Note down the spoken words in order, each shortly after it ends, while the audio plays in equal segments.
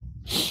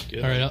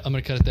good. All right, I'm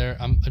gonna cut it there.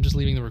 I'm just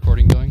leaving the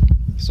recording going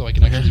so I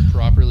can actually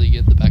properly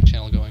get the back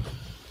channel going,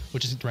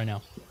 which is right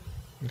now.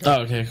 Okay.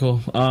 Oh, okay,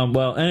 cool.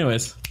 Well,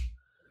 anyways,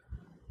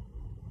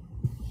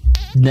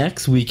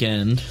 next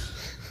weekend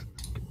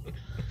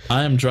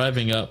I am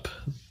driving up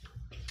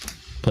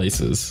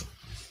places.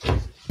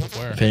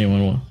 Where? If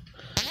anyone wants.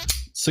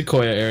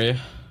 Sequoia area.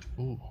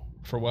 Ooh,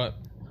 For what?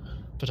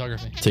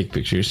 photography. Take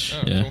pictures.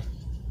 Oh, yeah.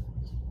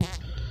 cool.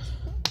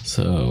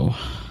 So,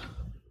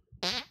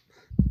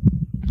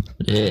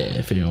 yeah,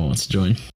 if anyone wants to join.